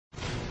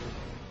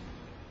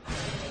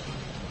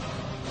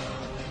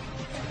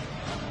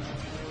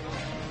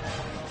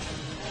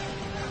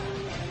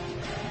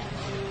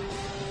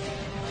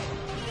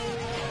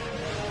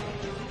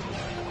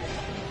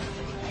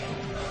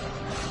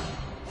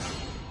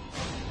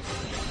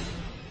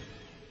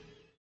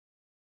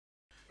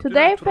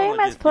Today,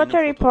 famous photo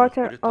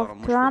reporter of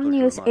Tehran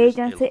news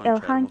agency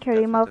Elkhan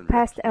Kerimov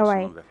passed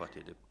away.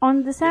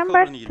 On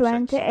December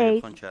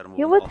 28,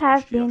 he would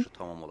have been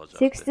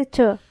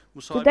 62.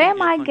 Today,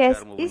 my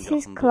guest is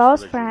his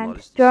close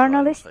friend,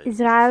 journalist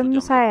Israil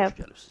Musayev.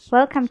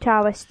 Welcome to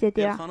our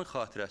studio.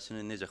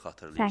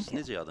 Thank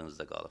you.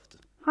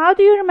 How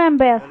do you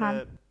remember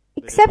Elkhan?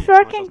 Except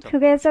working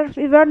together,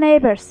 we were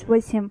neighbors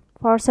with him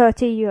for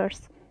 30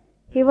 years.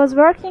 He was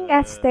working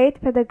at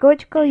State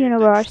Pedagogical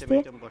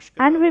University,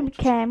 and we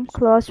became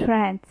close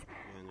friends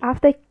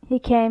after he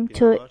came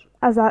to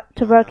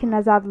work in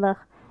Azadlıq.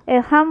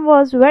 Elkhan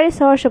was a very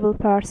sociable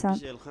person.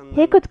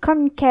 He could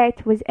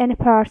communicate with any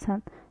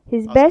person.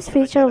 His best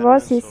feature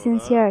was his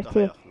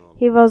sincerity.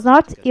 He was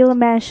not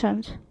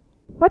ill-mentioned.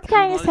 What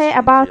can you say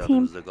about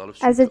him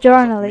as a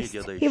journalist?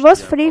 He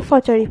was free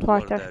photo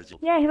reporter.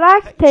 Yeah, he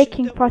liked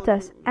taking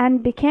photos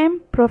and became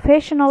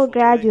professional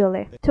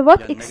gradually. To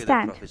what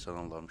extent?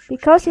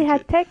 Because he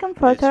had taken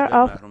photo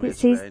of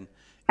his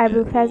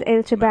Abulfaz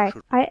Elchibay.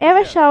 I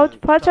ever showed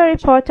photo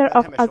reporter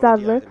of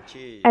Azadlıq,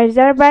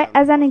 Elchibay,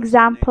 as an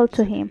example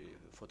to him.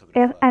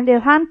 And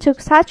Elkhan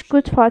took such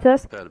good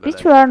photos,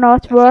 which were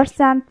not worse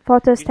than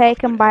photos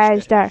taken by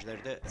Ajdar.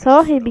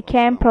 So he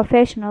became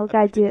professional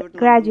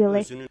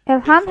gradually.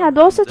 Elkhan had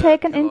also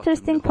taken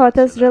interesting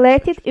photos.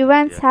 Related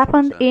events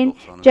happened in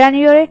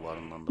January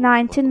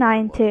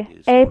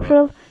 1990,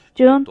 April,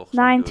 June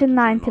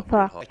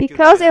 1994.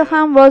 Because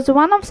Elkhan was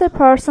one of the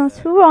persons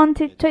who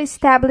wanted to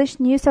establish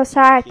new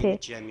society,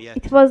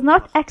 it was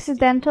not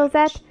accidental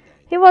that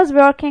he was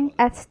working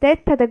at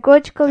State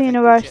Pedagogical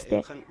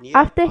University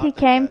after he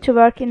came to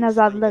work in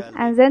Azadlıq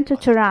and then to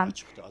Tehran.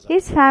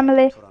 His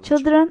family,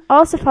 children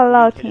also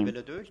followed him.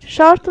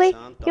 Shortly,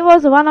 he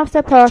was one of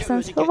the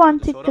persons who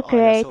wanted to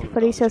create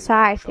free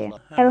society.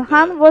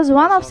 Elkhan was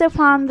one of the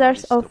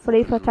founders of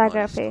free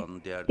photography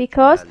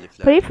because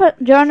free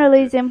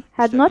journalism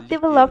had not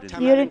developed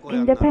during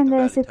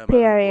independence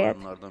period.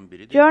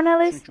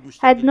 Journalists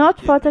had not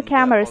photo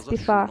cameras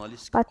before,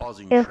 but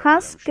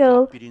Elkhan's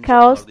skill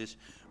caused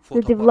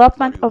the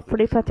development of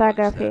free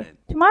photography.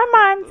 To my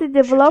mind, the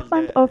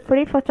development of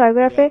free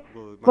photography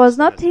was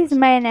not his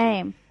main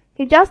aim.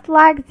 He just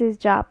liked this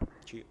job.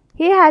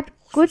 He had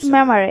good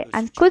memory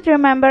and could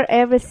remember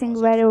everything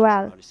very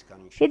well.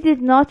 He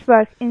did not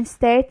work in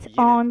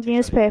state-owned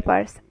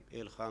newspapers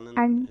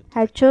and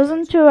had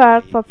chosen to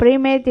work for free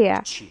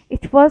media.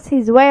 It was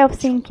his way of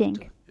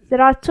thinking.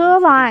 There are two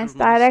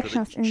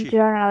directions in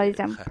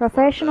journalism: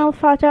 professional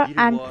photo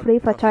and free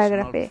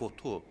photography.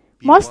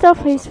 Most of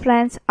his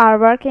friends are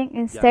working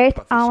in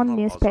state-owned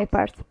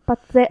newspapers, but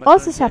they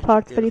also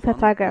support free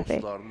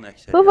photography.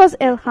 Who was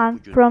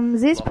Elkhan from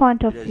this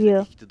point of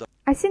view?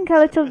 I think a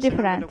little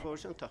different.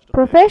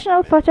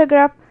 Professional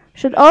photographer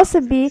should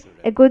also be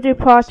a good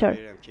reporter.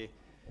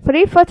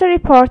 Free photo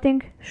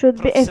reporting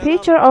should be a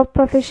feature of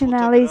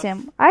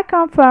professionalism. I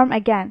confirm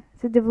again,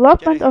 the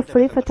development of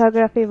free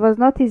photography was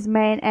not his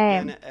main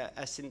aim.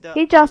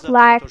 He just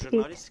liked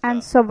it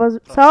and so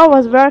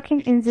was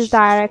working in this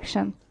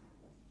direction.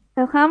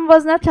 Elkhan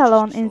was not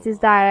alone in this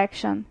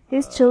direction.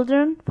 His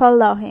children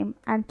follow him,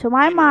 and to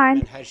my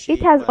mind,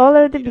 it has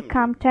already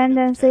become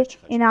tendency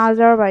in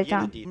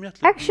Azerbaijan.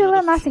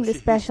 Actually, nothing is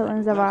special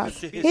in the world.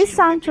 His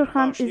son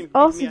Turkhan is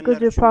also a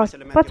good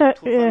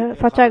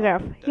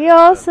photographer. He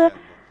also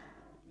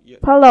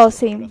follows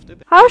him.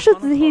 How should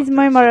his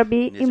memory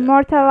be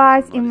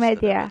immortalized in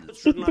media?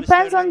 It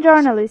depends on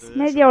journalists,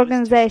 media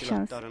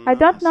organizations. I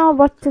don't know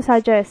what to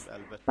suggest,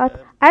 but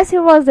as he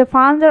was the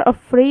founder of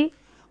free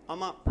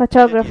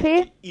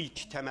photography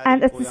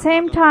and at the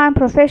same time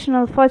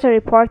professional photo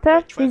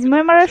reporter, his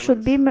memory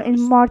should be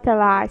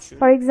immortalized.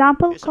 For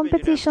example,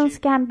 competitions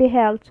can be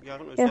held.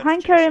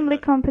 Elkhan Kerimov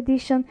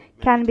competition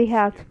can be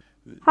held.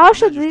 How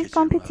should these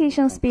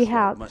competitions be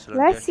held?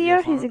 Last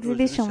year his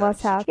exhibition was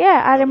held.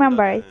 Yeah, I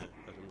remember it.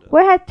 He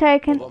had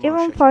taken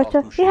even photo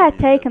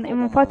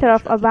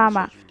of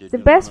Obama. The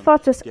best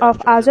photos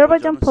of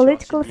Azerbaijan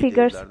political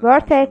figures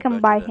were taken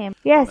by him.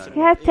 Yes,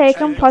 he had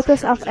taken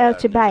photos of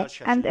Elchibay,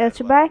 and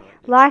Elchibay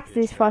liked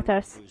these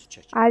photos.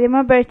 I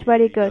remember it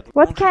very good.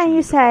 What can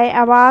you say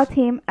about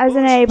him as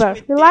a neighbor?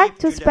 We liked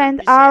to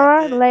spend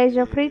our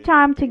leisure free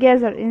time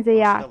together in the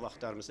yard.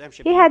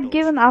 He had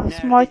given up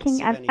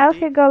smoking and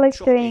alcoholic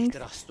drinks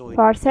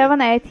for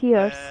 7-8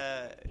 years.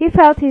 He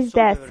felt his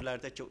death,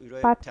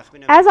 but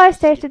as I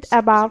stated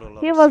above,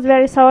 he was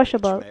very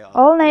sociable.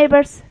 All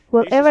neighbors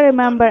will ever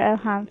remember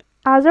Elkhan.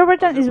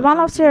 Azerbaijan is one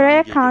of the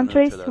rare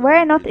countries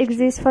where not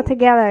exists photo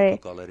gallery.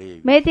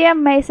 Media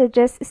may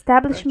suggest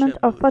establishment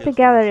of photo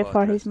gallery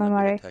for his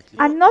memory.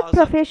 I'm not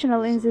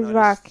professional in this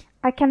work.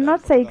 I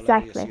cannot say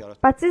exactly,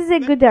 but this is a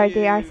good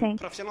idea, I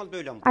think.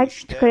 I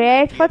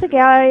create photo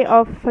gallery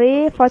of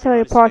free photo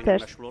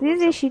reporters.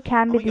 This issue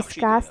can be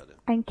discussed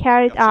and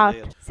carried out.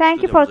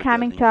 Thank you for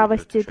coming to our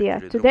studio.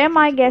 Today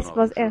my guest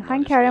was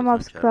Elkhan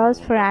Kerimov's close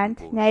friend,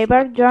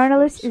 neighbor,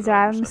 journalist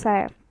Israil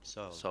Musayev.